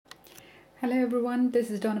Hello everyone, this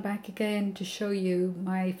is Donna back again to show you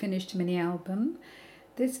my finished mini album.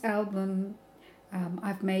 This album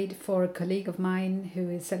I've made for a colleague of mine who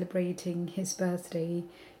is celebrating his birthday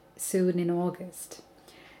soon in August.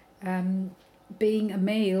 Being a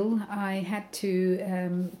male, I had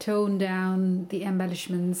to tone down the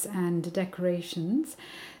embellishments and decorations.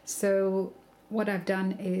 So what I've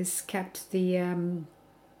done is kept the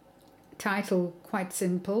title quite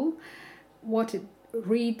simple. What it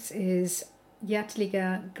reads is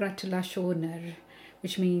Hjärtliga gratulationer,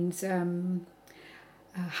 which means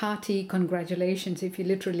hearty congratulations if you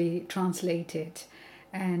literally translate it.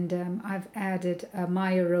 And I've added a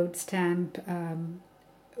Maya Road stamp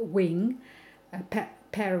wing, a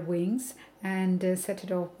pair of wings, and set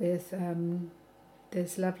it off with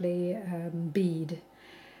this lovely bead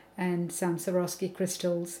and some Swarovski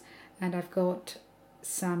crystals. And I've got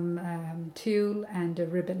some tulle and a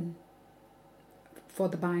ribbon for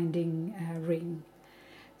the binding ring.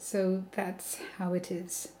 So that's how it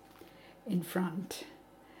is in front.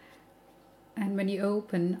 And when you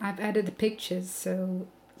open, I've added the pictures, so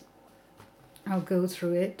I'll go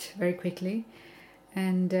through it very quickly.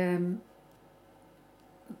 And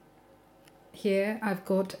here I've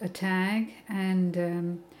got a tag,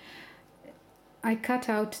 and I cut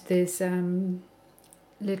out this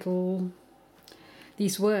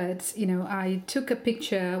these words. You know, I took a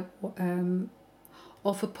picture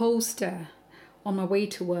of a poster on my way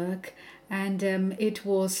to work, and it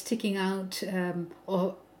was sticking out of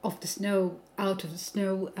the snow,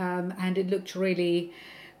 and it looked really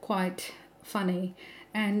quite funny.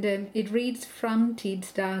 And it reads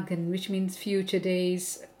Framtidsdagen, which means future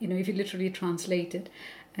days, you know, if you literally translate it.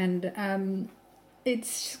 And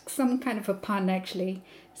it's some kind of a pun, actually.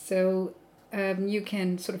 So you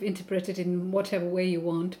can sort of interpret it in whatever way you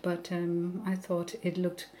want, but I thought it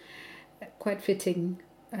looked quite fitting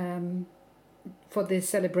for this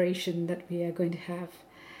celebration that we are going to have.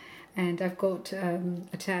 And I've got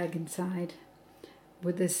a tag inside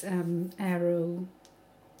with this arrow,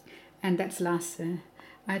 and that's Lasse.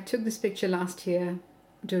 I took this picture last year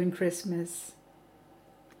during Christmas,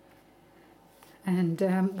 and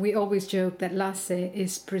we always joke that Lasse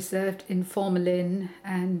is preserved in formalin,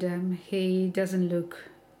 and he doesn't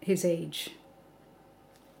look his age.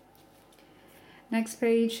 Next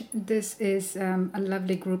page, this is a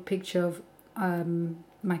lovely group picture of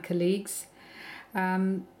my colleagues.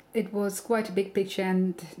 It was quite a big picture,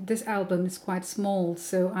 and this album is quite small,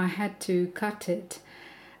 so I had to cut it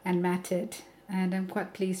and mat it, and I'm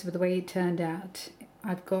quite pleased with the way it turned out.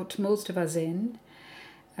 I've got most of us in,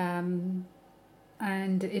 and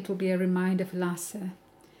it will be a reminder for Lasse.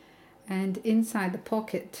 And inside the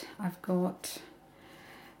pocket I've got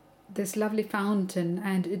this lovely fountain,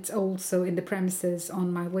 and it's also in the premises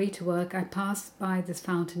on my way to work. I pass by this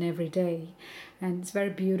fountain every day, and it's very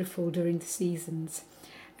beautiful during the seasons.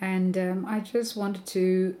 And I just wanted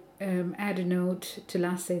to add a note to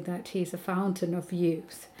Lasse that he's a fountain of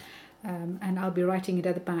youth, and I'll be writing it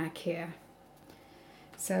at the back here.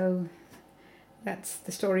 So that's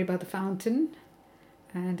the story about the fountain,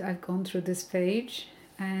 and I've gone through this page.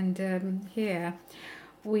 And here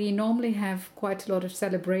we normally have quite a lot of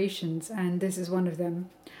celebrations, and this is one of them.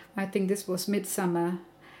 I think this was midsummer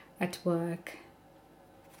at work.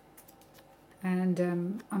 And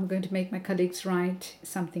I'm going to make my colleagues write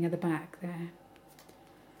something at the back there.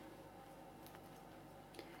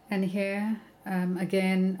 And here,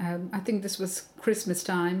 again, I think this was Christmas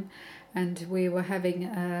time, and we were having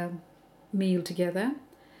a meal together.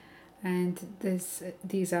 And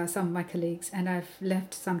these are some of my colleagues, and I've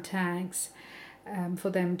left some tags for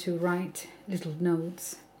them to write little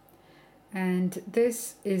notes. And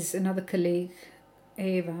this is another colleague,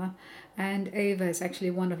 Eva, and Eva is actually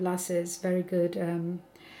one of Lasse's very good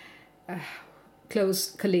close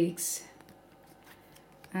colleagues,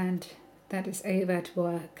 and that is Eva at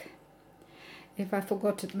work. If I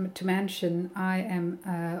forgot to mention, I am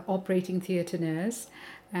an operating theatre nurse,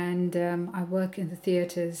 and I work in the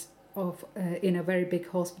theatres of in a very big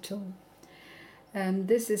hospital.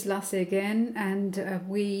 This is Lasse again, and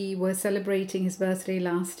we were celebrating his birthday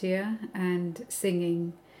last year and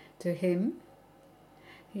singing to him.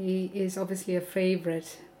 He is obviously a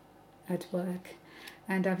favourite at work,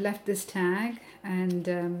 and I've left this tag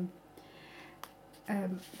and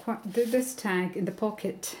this tag in the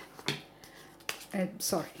pocket.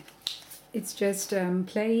 Sorry, it's just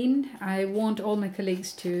plain. I want all my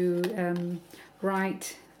colleagues to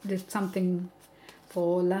write something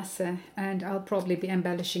for Lasse, and I'll probably be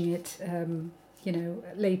embellishing it, you know,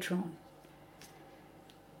 later on.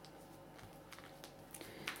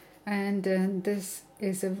 And this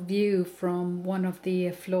is a view from one of the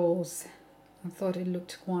floors I thought it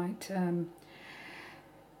looked quite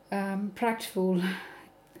practical.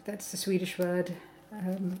 That's the Swedish word.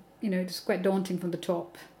 You know, it's quite daunting from the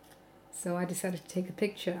top. So I decided to take a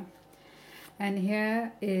picture. And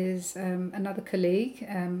here is another colleague.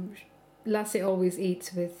 Lasse always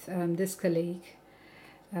eats with this colleague.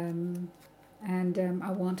 And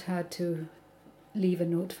I want her to leave a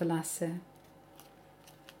note for Lasse.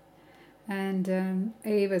 And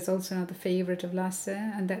Eva is also another favorite of Lasse,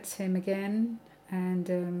 and that's him again.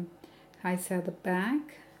 And hides at the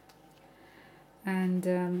back.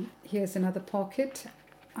 And here's another pocket.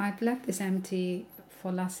 I've left this empty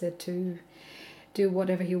for Lasse to do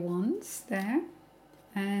whatever he wants there.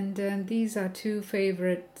 And these are two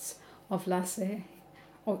favorites of Lasse.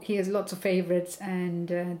 Oh, he has lots of favorites,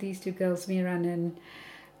 and these two girls, Miran and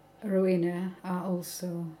Rowena, are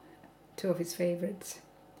also two of his favorites.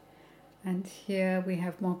 And here we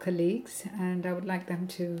have more colleagues, and I would like them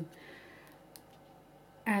to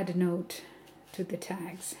add a note to the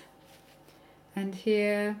tags. And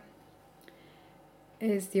here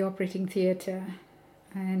is the operating theatre.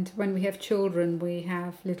 And when we have children, we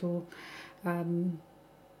have little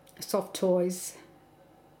soft toys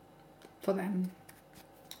for them,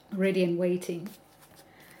 ready and waiting.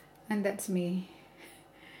 And that's me.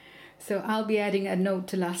 So I'll be adding a note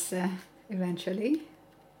to Lasse eventually.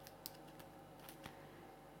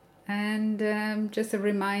 And just a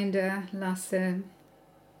reminder, Lasse,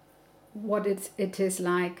 what it is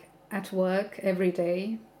like at work every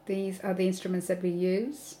day. These are the instruments that we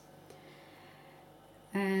use.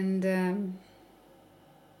 And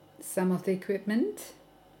some of the equipment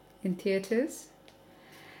in theatres.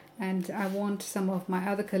 And I want some of my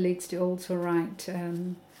other colleagues to also write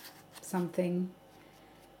something.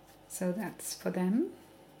 So that's for them.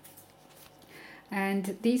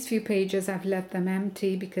 And these few pages, I've left them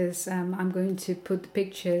empty because I'm going to put the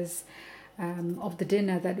pictures of the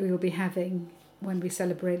dinner that we will be having when we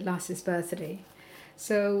celebrate Lasse's birthday.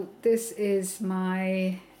 So this is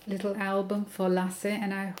my little album for Lasse,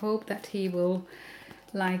 and I hope that he will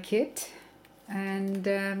like it,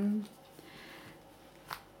 and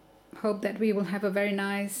hope that we will have a very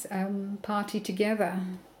nice party together.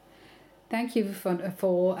 Thank you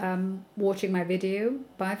for watching my video.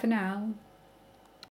 Bye for now.